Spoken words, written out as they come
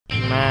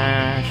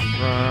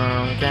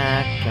Mushroom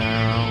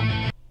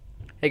Gecko.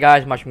 Hey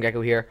guys, Mushroom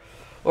Gecko here.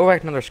 Over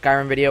at another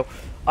Skyrim video.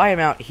 I am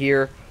out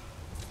here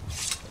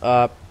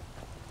at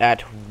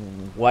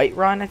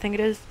Whiterun, I think it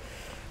is.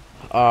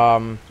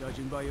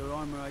 Judging by your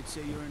armor, I'd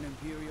say you're an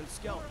Imperial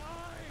scout.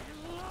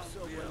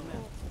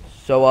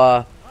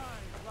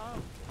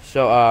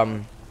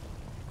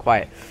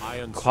 Quiet.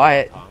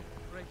 Quiet.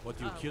 What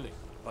are you killing?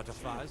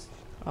 Butterflies?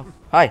 Oh,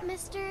 hi.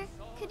 Mister,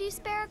 could you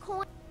spare a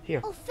coin?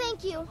 Here. Oh,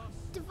 thank you.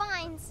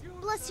 Divines,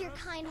 bless your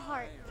kind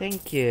heart.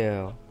 Thank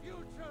you.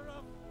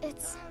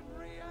 It's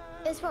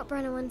what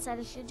Brennan said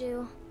I should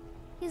do.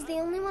 He's the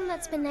only one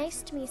that's been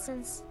nice to me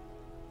since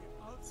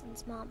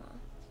Mama.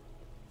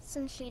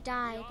 Since she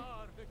died.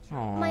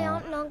 Aww. My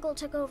aunt and uncle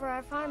took over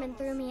our farm and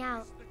threw me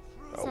out.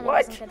 Said I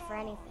What? wasn't good for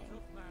anything.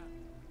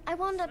 I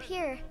wound up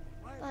here,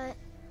 but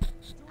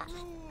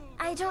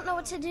I don't know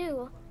what to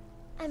do.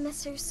 I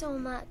miss her so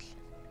much.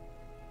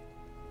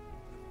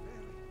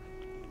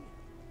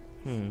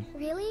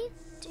 Really?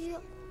 Do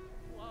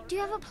you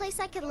have a place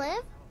I could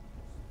live?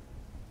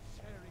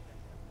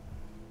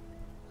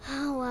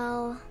 Oh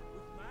well.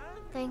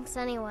 Thanks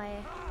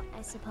anyway,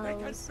 I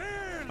suppose.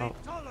 Oh.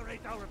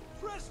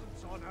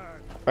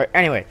 Alright,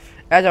 anyway,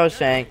 as I was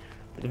saying,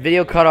 the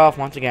video cut off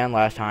once again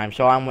last time,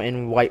 so I'm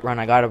in Whiterun.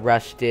 I got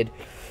arrested,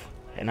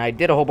 and I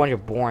did a whole bunch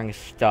of boring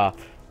stuff.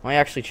 Let me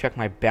actually check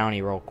my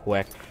bounty real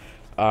quick.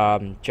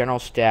 General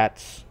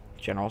stats,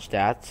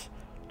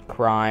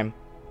 crime,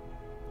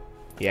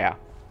 yeah.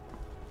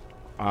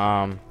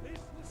 Your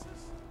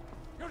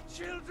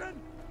children,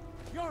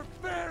 your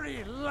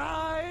very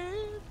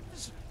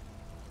lives.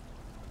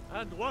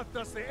 And what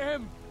does the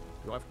M?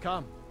 You have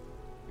come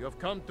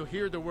to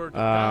hear the word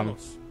of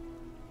Talos.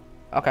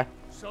 Okay.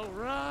 So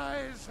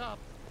rise up,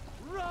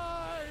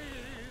 rise.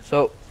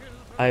 So,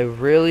 I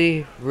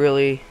really,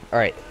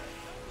 alright.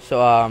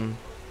 So, I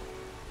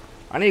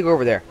need to go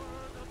over there.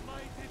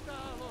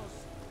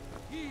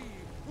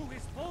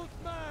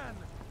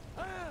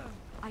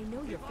 I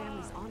know your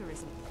family's honor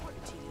is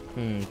important to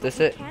you. This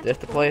it? This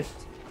the place?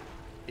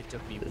 It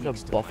took me This weeks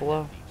is a to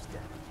buffalo? find Eve's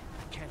death.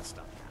 I can't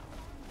stop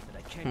now. And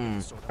I can't get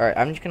this sorted. Alright,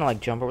 I'm just gonna like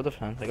jump over the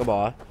fence like a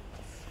boss.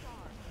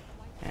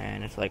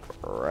 And it's like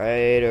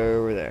right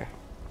over there.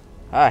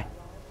 Hi.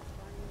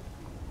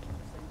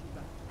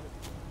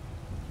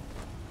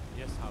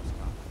 Yes, house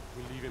cop.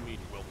 We leave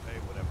immediately. We'll pay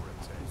whatever it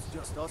takes. It's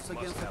just us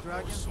against the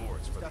dragon.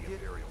 Swords for the Stuck it?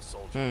 Imperial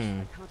soldiers.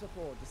 Can't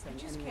afford to send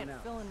just can't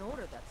fill an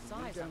order that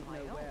size on my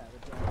own.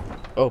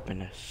 Open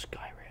to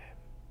Skyrim.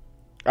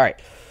 Alright.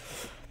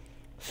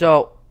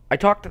 So, I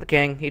talked to the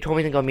king. He told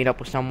me to go meet up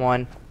with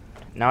someone.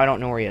 Now I don't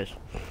know where he is.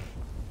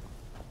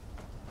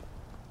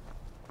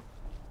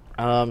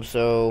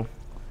 So,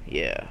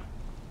 yeah.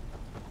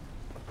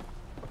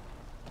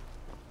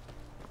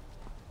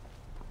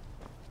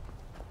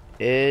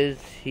 Is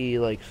he,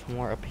 like,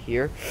 somewhere up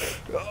here?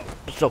 Oh,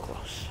 so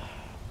close.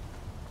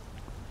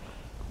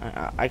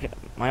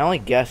 My only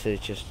guess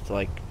is just to,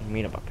 like,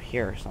 meet him up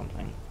here or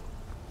something.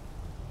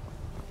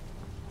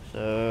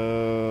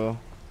 So...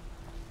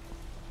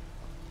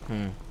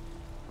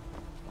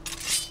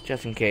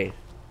 Just in case.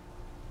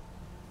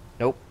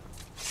 Nope.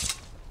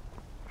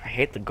 I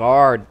hate the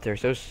guard. They're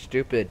so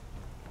stupid.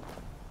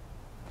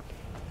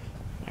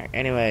 Alright,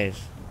 anyways.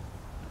 Is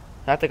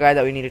that the guy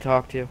that we need to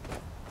talk to?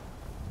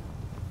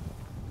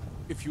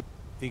 If you're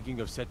thinking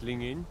of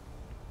settling in,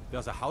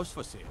 there's a house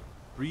for sale.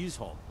 Breeze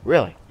Home.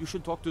 Really? You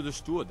should talk to the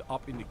steward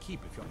up in the keep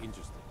if you're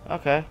interested.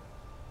 Okay.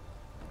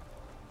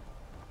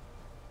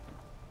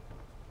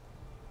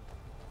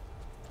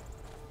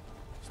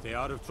 Stay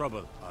out of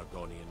trouble,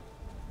 Argonian.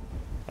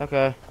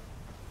 Okay.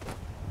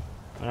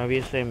 Whenever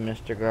you say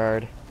Mr.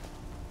 Guard.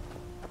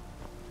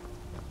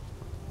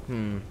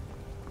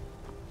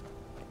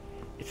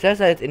 It says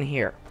that it's in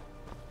here.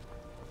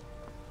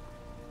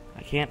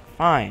 I can't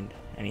find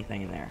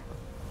anything in there.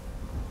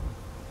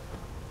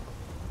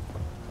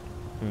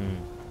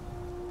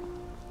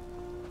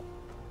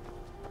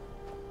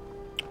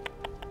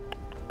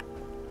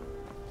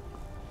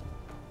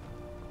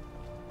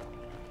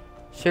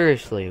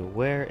 Seriously,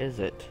 where is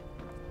it?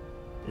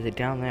 Is it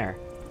down there?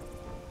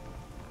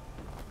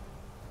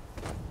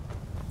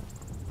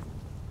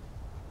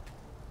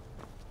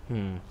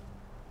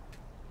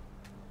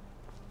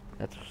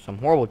 That's some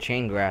horrible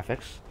chain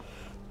graphics,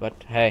 but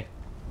hey.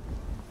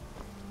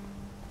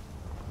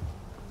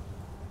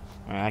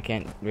 I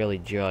can't really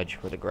judge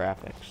for the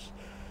graphics.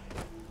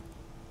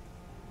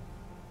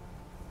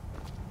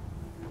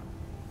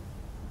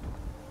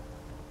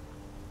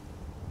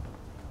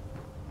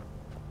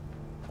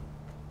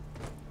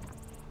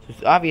 So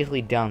it's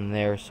obviously down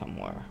there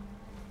somewhere.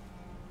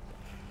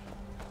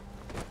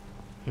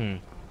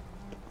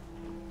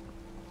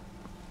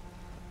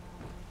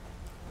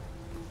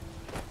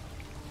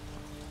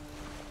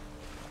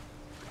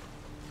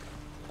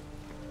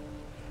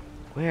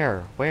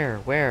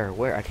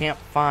 Where? I can't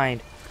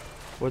find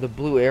where the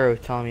blue arrow is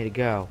telling me to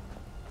go.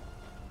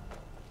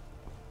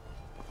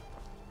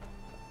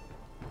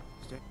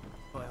 Stay.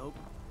 I hope.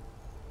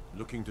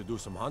 Looking to do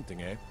some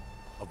hunting, eh?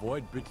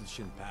 Avoid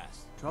Brittleshin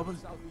Pass. Trouble?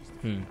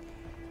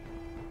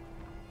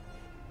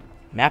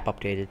 Map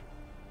updated.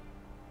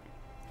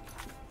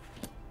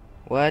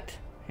 What?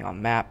 Hang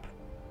on, map.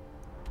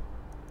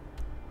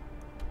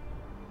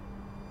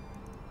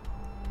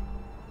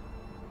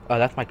 Oh,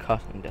 that's my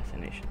custom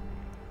destination.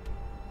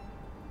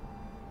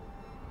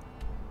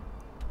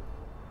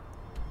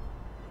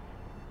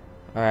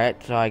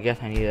 Alright, so I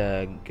guess I need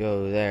to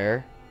go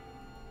there.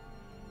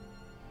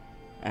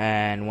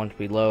 And once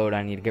we load,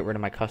 I need to get rid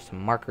of my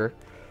custom marker.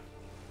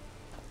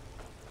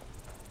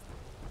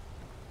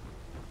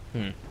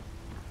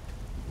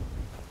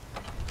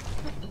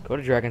 Go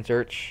to Dragon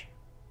Search.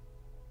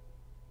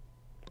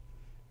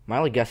 My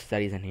only guess is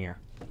that he's in here.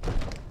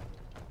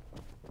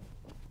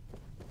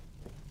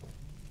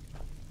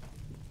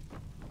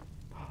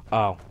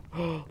 Oh.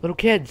 Little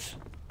kids!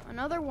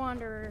 Another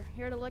wanderer,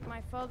 here to lick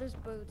my father's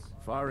boots.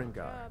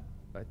 Farengar.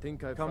 I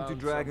think I've Come to found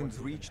Dragon's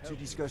someone who Reach can to help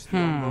discuss you.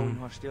 the ongoing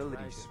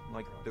hostilities,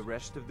 like the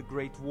rest of the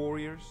great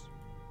warriors?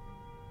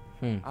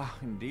 Ah,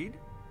 indeed?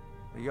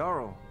 The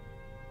Jarl.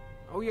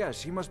 Oh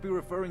yes, he must be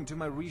referring to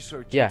my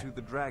research into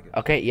the dragon.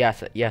 Okay,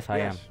 yes, I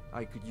am.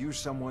 I could use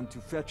someone to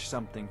fetch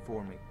something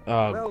for me.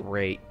 Oh, well,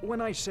 great.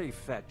 When I say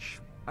fetch,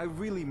 I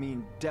really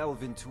mean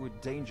delve into a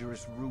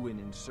dangerous ruin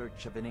in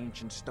search of an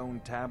ancient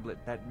stone tablet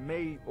that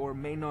may or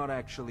may not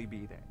actually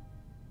be there.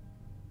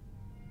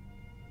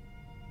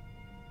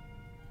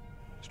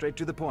 Straight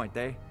to the point,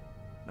 eh?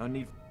 No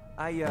need.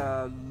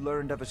 I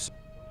learned of a.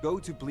 Go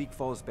to Bleak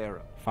Falls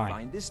Barrow. Fine.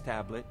 Find this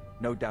tablet,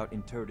 no doubt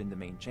interred in the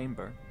main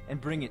chamber,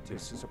 and bring it to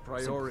This me. is a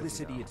priority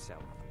Simplicity now.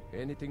 itself.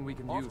 Anything we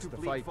can Off use to to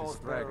Bleak fight Falls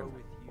this dragon Barrow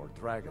with you. or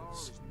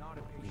dragons.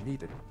 We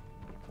need it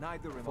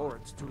Neither am before I.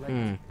 it's too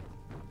late.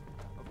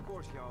 Of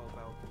course, y'all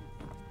about.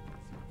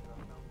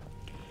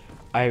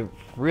 I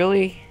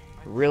really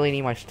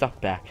need my stuff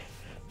back.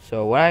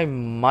 So what I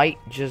might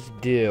just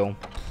do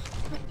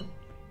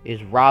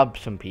is rob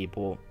some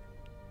people.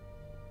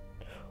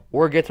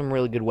 Or get some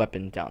really good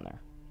weapons down there.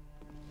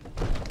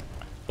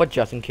 But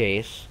just in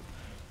case,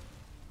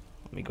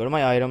 let me go to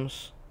my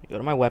items, go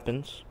to my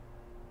weapons.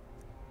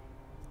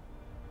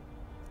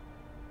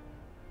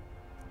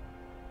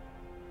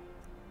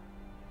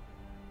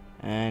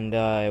 And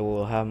I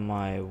will have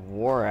my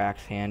war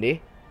axe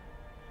handy.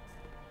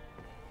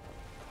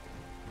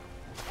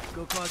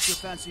 Go cast your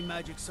fancy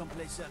magic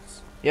someplace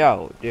else.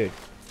 Yo, dude.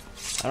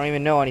 I don't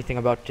even know anything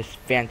about this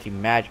fancy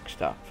magic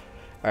stuff.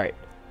 Alright.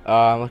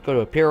 Let's go to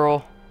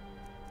Imperial.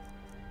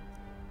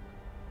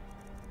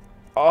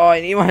 Oh, I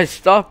need my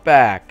stuff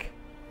back.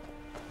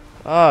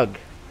 Ugh.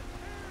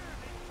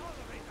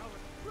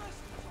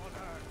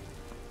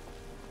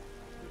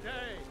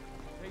 Today,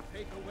 they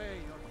take away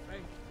your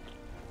faith.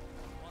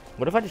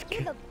 What if I just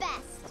You're the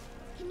best.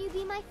 Can you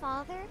be my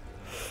father?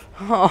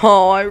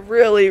 Oh, I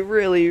really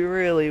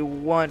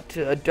want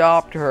to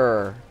adopt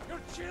her. Your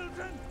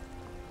children,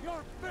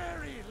 your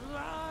very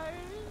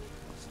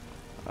lives.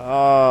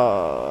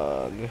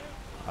 Ugh.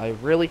 I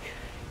really...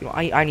 You know,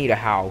 I need a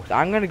house.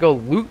 I'm gonna go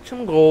loot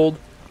some gold,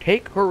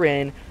 take her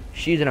in.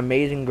 She's an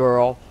amazing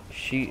girl.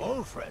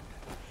 Ulfred,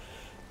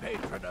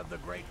 patron of the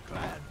great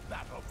clan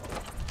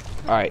Battlefold.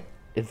 Alright.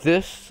 Is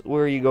this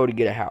where you go to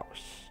get a house?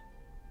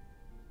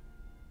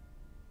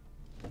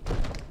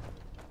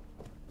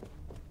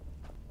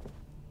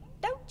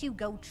 Don't you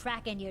go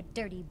tracking your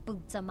dirty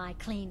boots on my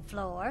clean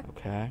floor.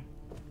 Okay.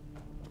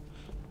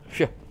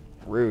 Phew.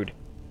 Rude.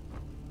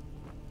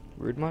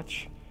 Rude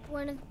much?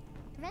 One of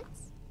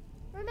Vince?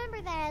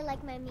 Remember that I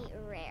like my meat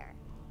rare.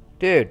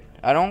 Dude,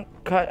 I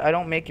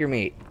don't make your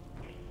meat.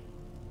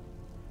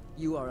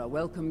 You are a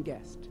welcome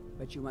guest,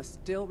 but you must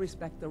still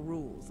respect the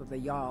rules of the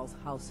Jarl's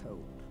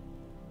household.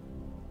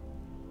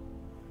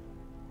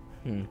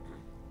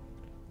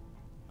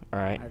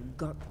 Alright. I've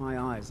got my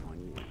eyes on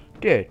you.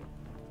 Dude,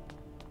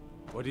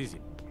 What is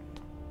it?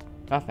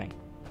 nothing.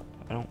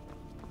 I don't...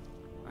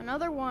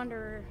 Another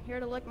wanderer, here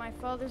to lick my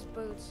father's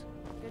boots.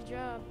 Good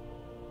job.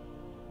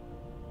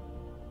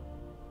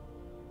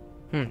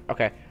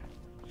 Okay.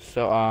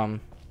 So,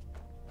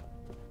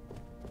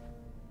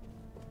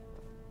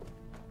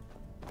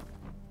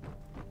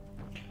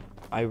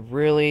 I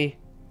really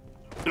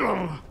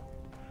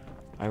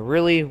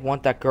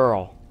want that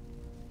girl.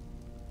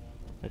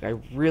 Like, I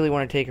really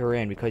want to take her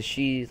in because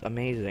she's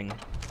amazing.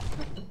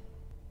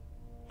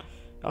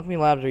 Alchemy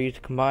labs are used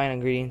to combine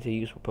ingredients to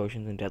use for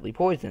potions and deadly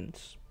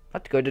poisons.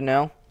 That's good to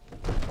know.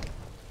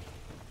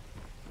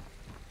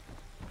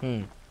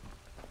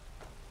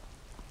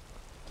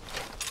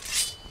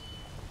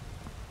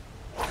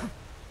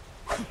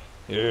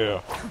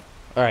 Yeah.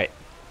 Alright.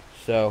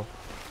 So,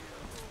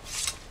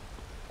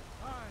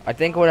 I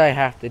think what I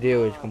have to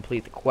do is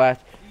complete the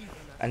quest,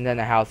 and then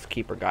the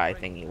housekeeper guy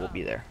thingy will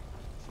be there.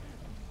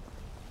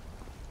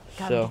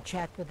 Come So, to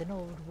chat with an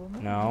old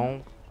woman?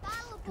 no.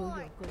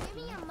 Battleborn, give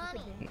me your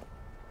money.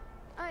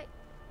 I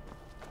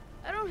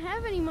don't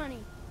have any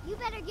money. You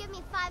better give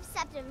me 5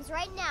 septims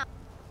right now.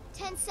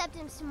 10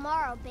 septims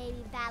tomorrow,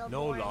 baby Battleborn.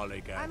 No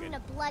lollygagging. I'm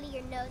gonna bloody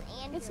your nose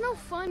and It's your no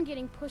mouth. fun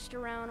getting pushed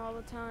around all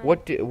the time.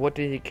 What did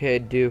the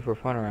kid do for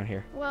fun around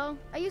here? Well,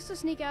 I used to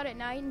sneak out at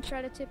night and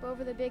try to tip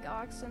over the big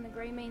ox in the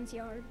Greymane's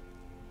yard.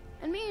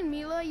 And me and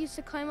Mila used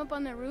to climb up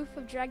on the roof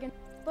of Dragon,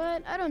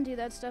 but I don't do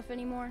that stuff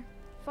anymore.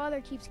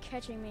 Father keeps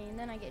catching me, and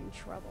then I get in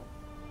trouble.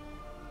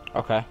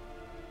 Okay.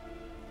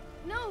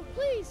 No,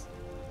 please!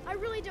 I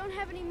really don't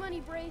have any money,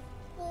 Braith.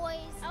 Boys,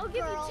 I'll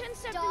give girls, you 10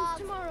 seconds dogs,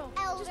 tomorrow.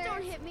 elders. Just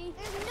don't hit me.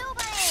 There's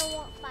nobody I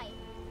won't fight.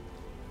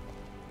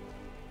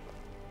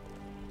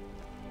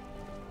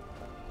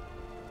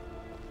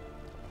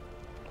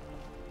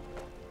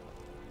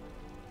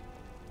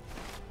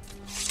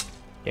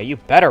 Yeah, you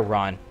better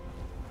run.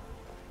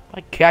 If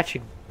I catch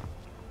you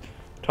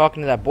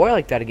talking to that boy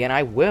like that again,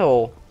 I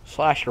will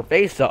slash your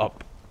face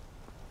up.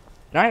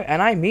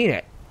 And I mean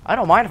it. I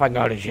don't mind if I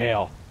go to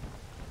jail.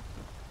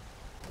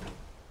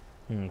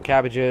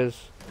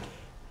 Cabbages.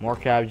 More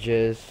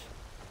cabbages.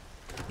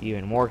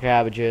 Even more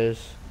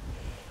cabbages.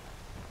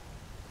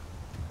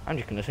 I'm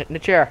just gonna sit in the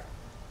chair.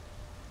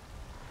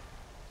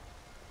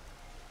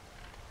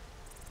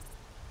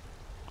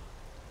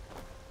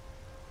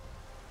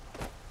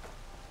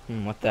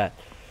 What's that?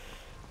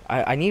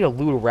 I need to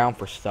loot around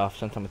for stuff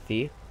since I'm a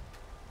thief.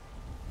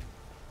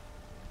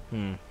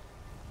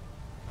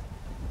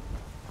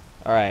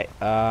 Alright,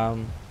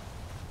 the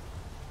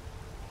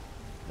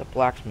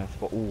blacksmith.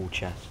 Ooh,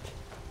 chest.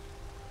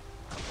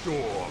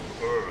 Storm,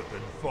 earth,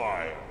 and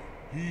fire,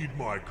 heed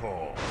my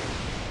call.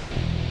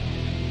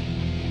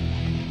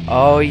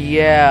 Oh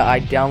yeah, I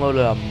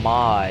downloaded a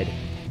mod.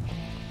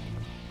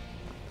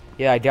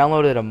 Yeah, I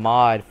downloaded a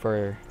mod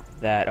for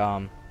that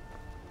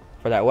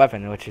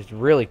weapon, which is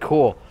really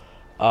cool.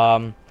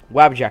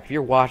 Wabjack, if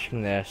you're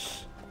watching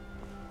this,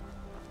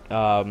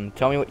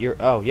 tell me what you're.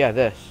 Oh yeah,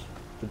 this,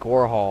 the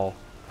Gore Hall.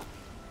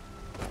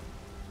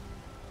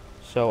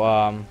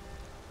 So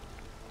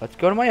let's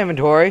go to my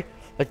inventory.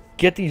 Let's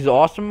get these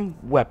awesome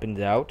weapons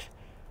out.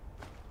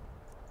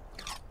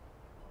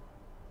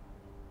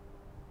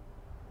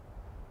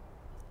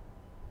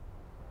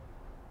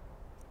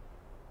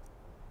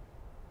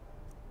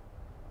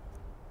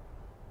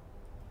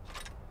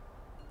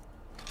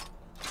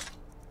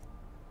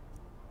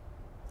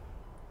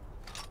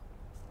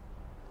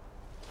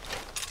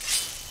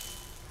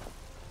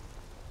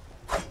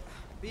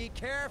 Be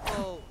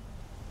careful.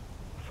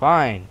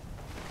 Fine.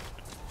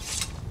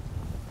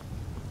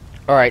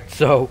 Alright,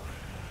 so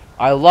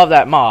I love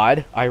that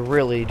mod. I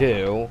really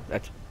do.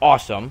 That's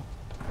awesome.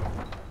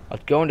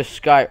 Let's go into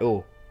Sky.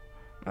 Ooh.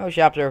 Oh,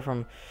 shops are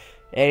from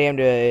 8 a.m.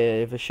 to.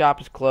 If the shop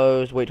is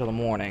closed, wait till the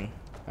morning.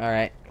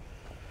 Alright.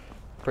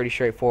 Pretty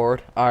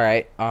straightforward.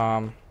 Alright,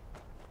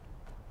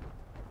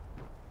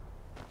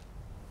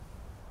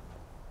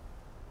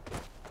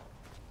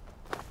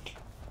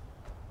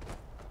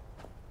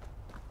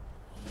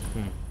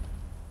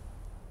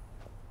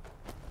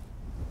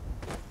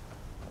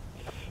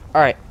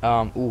 Alright,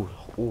 ooh,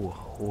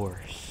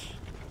 horse.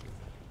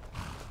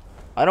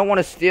 I don't want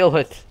to steal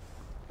it.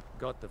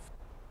 Got the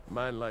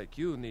man like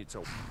you needs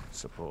a.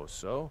 Suppose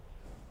so.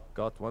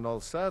 Got one all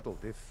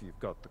saddled if you've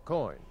got the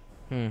coin.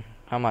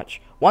 How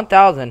much?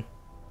 1,000.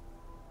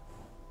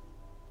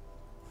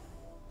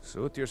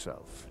 Suit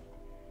yourself.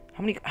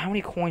 How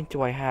many coins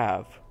do I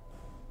have?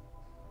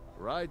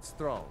 Ride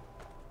strong.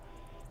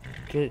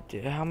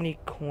 How many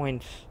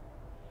coins?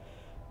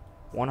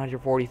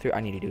 143. I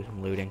need to do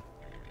some looting.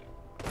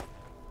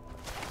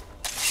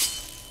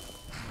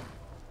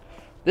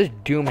 This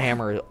Doom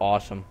Hammer is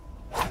awesome.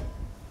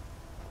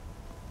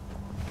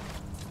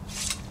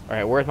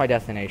 Alright, where's my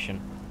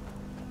destination?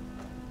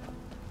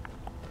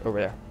 Over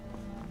there.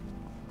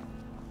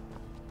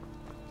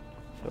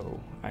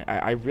 So,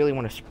 I really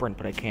want to sprint,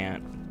 but I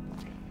can't.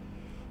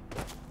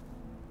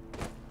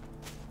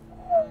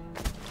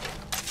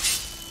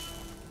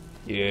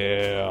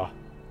 Yeah.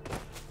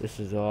 This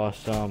is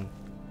awesome.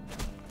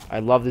 I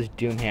love this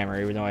Doom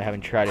Hammer, even though I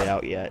haven't tried it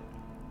out yet.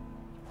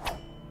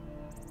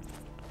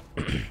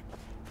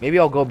 Maybe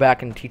I'll go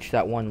back and teach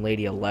that one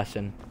lady a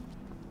lesson.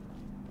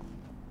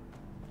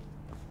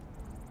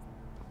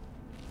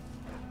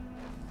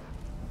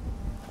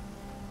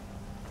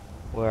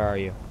 Where are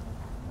you?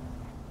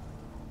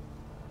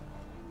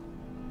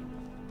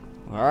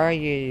 Where are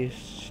you, you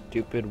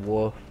stupid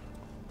wolf?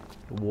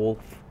 Wolf.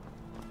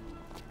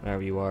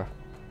 Wherever you are.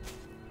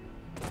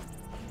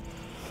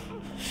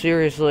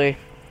 Seriously?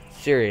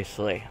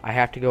 Seriously. I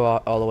have to go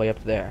all the way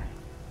up there.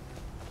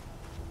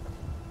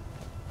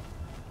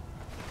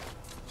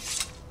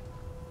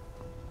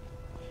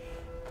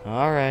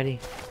 Alrighty.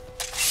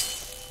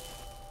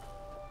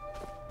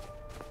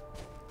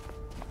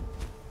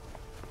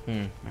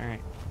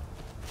 Alright.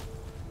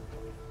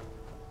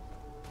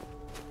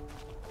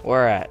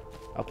 Where at?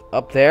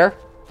 Up there?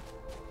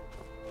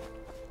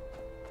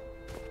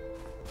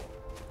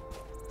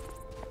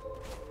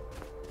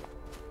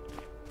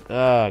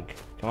 Ugh.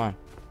 Come on.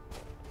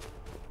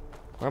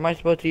 Where am I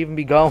supposed to even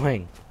be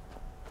going?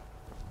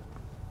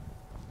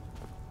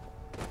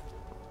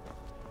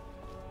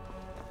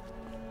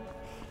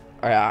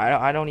 Alright,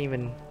 I don't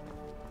even...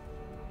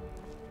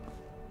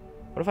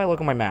 What if I look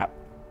on my map?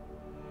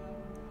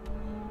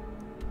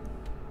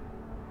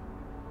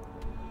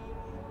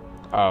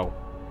 Oh.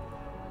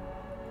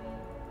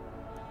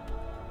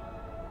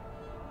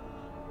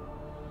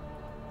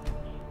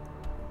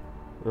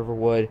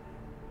 Riverwood.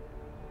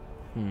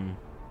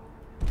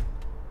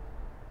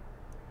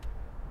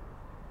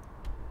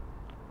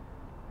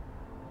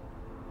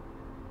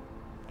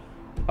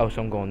 Oh,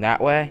 so I'm going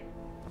that way?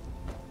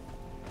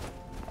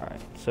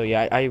 Alright, so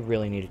yeah, I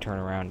really need to turn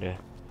around to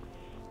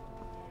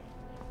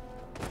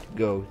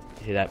go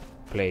to that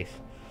place.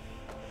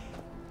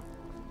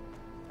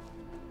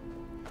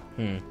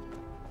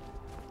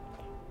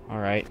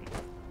 Alright.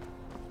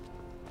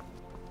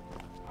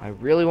 I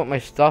really want my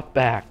stuff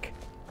back.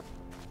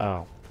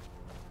 Oh.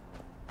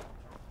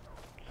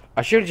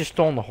 I should have just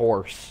stolen the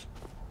horse.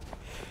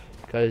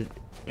 Because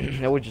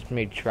that would just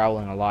make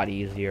traveling a lot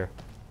easier.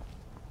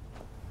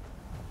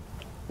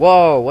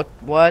 Whoa, what?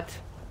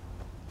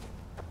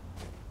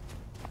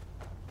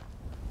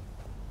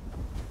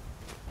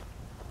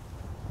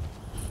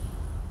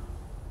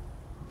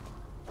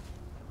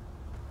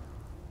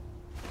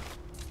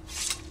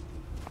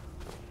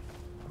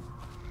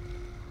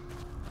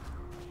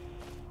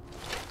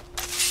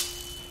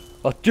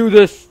 Let's do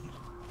this!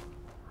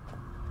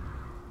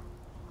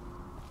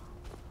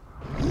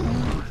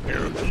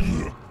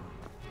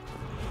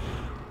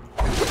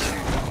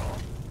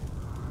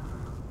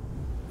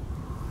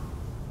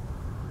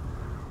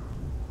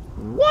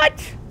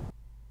 What?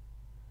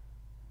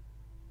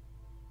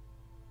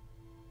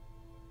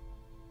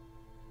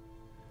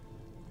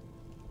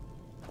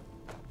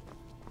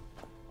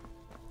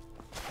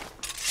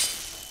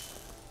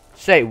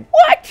 Say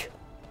what?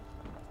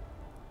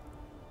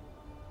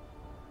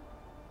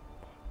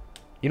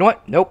 You know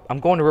what? Nope, I'm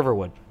going to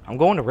Riverwood. I'm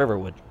going to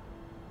Riverwood.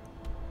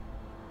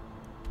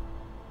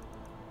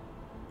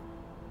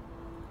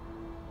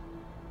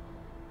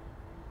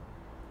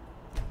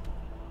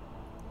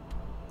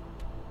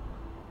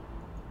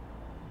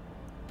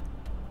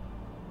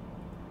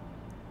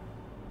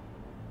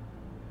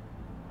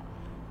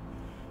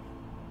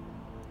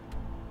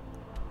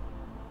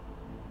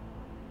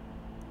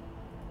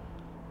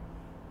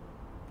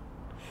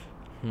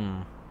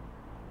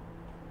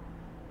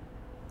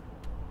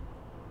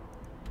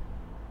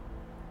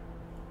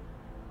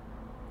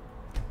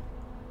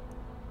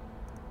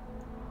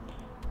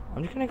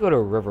 I'm just gonna go to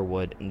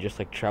Riverwood and just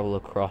like travel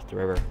across the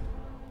river.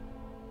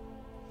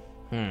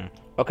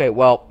 Okay,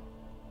 well,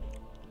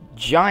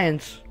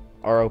 giants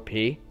are OP.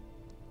 What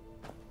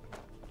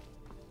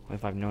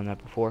if I've known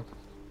that before?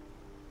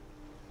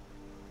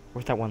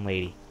 Where's that one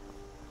lady?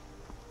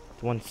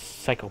 The one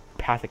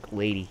psychopathic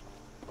lady.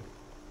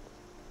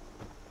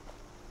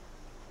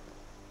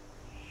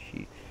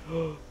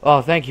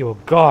 Oh, thank you, a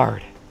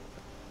guard.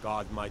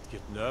 God might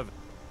get nervous.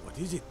 What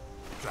is it?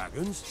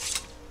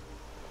 Dragons?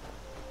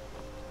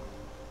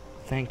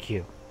 Thank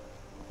you.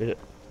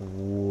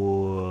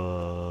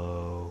 Whoa.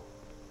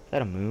 Is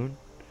that a moon?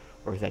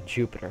 Or is that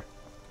Jupiter?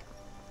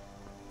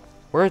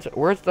 Where's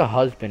the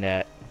husband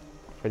at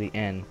for the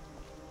inn?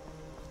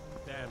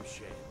 Damn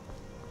shame.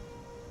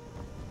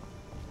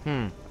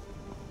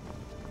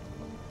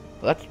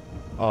 Well, that's...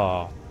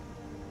 Oh.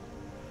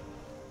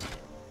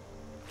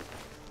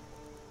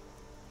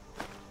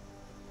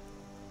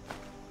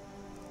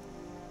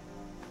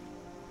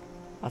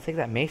 I'll take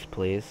that mace,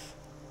 please.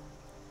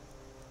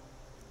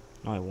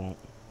 No, I won't.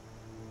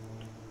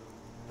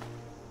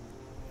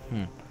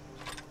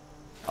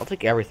 I'll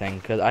take everything,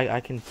 because I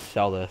can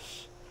sell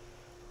this.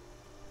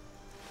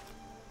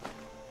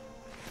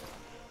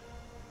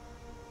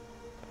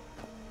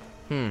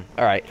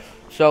 Alright.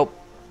 So,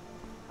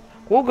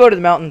 we'll go to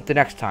the mountain the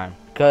next time.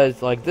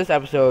 Because, like, this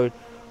episode,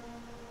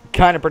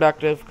 kind of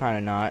productive, kind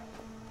of not.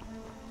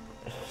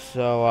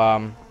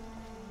 So,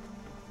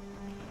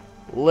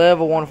 live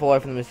a wonderful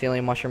life in the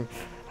mycelium mushroom.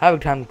 Have a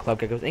time with club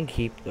geckos and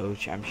keep those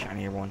gems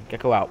shiny, everyone.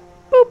 Gecko out.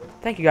 Boop.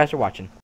 Thank you guys for watching.